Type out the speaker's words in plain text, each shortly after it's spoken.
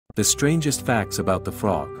The strangest facts about the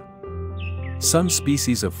frog. Some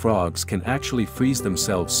species of frogs can actually freeze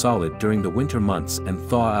themselves solid during the winter months and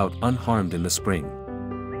thaw out unharmed in the spring.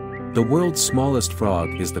 The world's smallest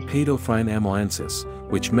frog is the Paedophryne amauensis,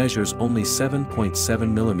 which measures only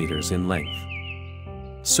 7.7 millimeters in length.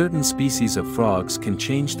 Certain species of frogs can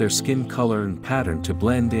change their skin color and pattern to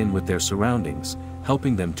blend in with their surroundings,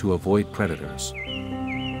 helping them to avoid predators.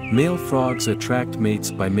 Male frogs attract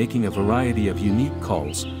mates by making a variety of unique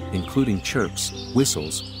calls, including chirps,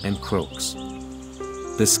 whistles, and croaks.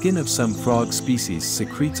 The skin of some frog species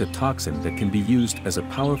secretes a toxin that can be used as a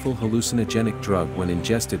powerful hallucinogenic drug when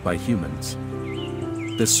ingested by humans.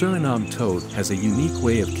 The Suriname toad has a unique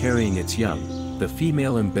way of carrying its young. The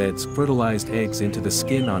female embeds fertilized eggs into the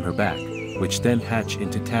skin on her back, which then hatch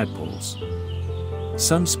into tadpoles.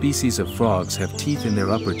 Some species of frogs have teeth in their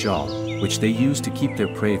upper jaw, which they use to keep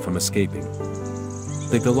their prey from escaping.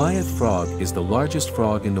 The Goliath frog is the largest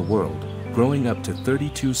frog in the world, growing up to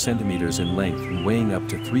 32 centimeters in length and weighing up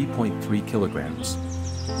to 3.3 kilograms.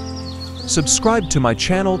 Subscribe to my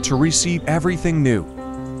channel to receive everything new.